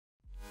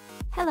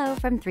Hello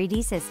from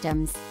 3D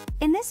Systems.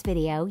 In this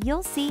video,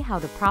 you'll see how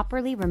to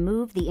properly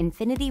remove the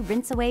Infinity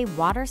Rinse Away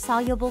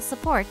water-soluble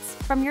supports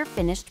from your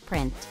finished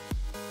print.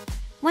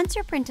 Once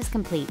your print is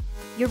complete,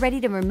 you're ready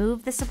to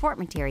remove the support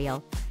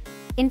material.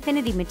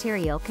 Infinity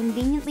material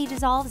conveniently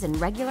dissolves in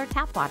regular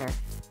tap water.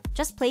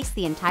 Just place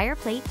the entire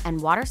plate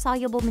and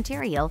water-soluble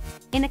material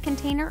in a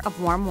container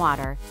of warm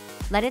water.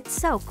 Let it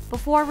soak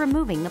before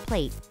removing the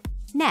plate.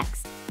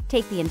 Next,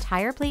 take the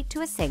entire plate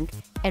to a sink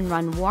and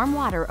run warm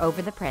water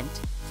over the print.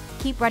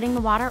 Keep running the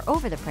water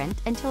over the print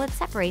until it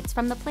separates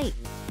from the plate.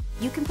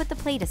 You can put the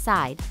plate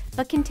aside,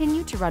 but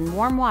continue to run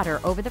warm water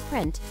over the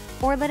print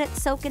or let it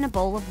soak in a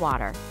bowl of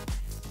water.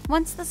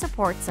 Once the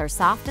supports are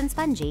soft and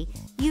spongy,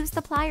 use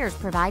the pliers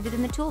provided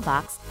in the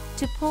toolbox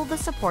to pull the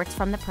supports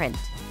from the print.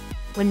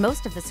 When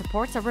most of the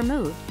supports are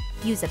removed,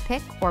 use a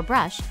pick or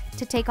brush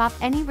to take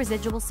off any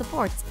residual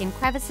supports in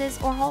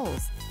crevices or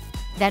holes.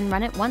 Then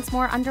run it once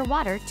more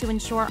underwater to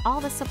ensure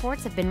all the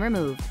supports have been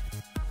removed.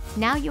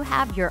 Now you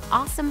have your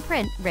awesome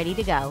print ready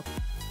to go.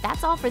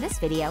 That's all for this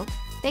video.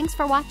 Thanks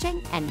for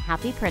watching and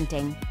happy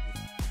printing!